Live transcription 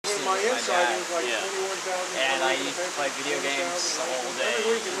my dad. And I used to play video games all day.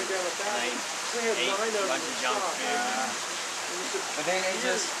 And I ate a bunch of junk food. But then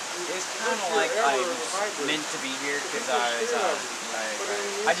it's kind of like I was meant to be here because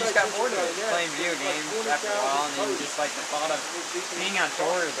I just got bored of it, playing video games after a while, and then just like the thought of being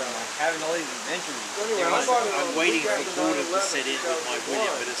outdoors and like having all these adventures. I'm waiting for Gordon to set in with my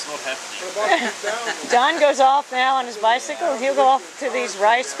William, but it's not happening. John goes off now on his bicycle. He'll go off to these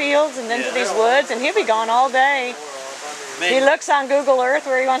rice fields and then to these woods, and he'll be gone all day. He looks on Google Earth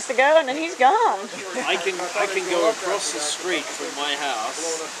where he wants to go, and then he's gone. I can go across the street from my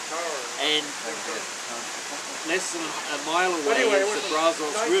house, and less than a mile away is the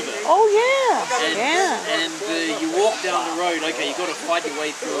Brazos River. Oh yeah, And you walk down the road. Okay, you got to fight your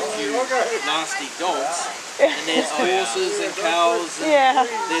way through a few nasty dogs, and there's horses and cows, and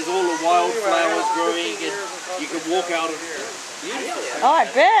there's all the wildflowers growing, and you can walk out of it. Oh, I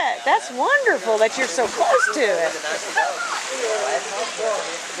bet. That's wonderful that you're so close to it.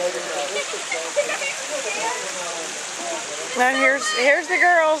 Now here's the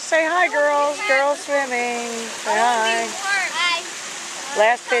girls. Say hi, girls. Girls swimming. Say hi.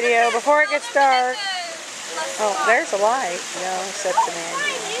 Last video before it gets dark. Oh, there's a light. No, except the man.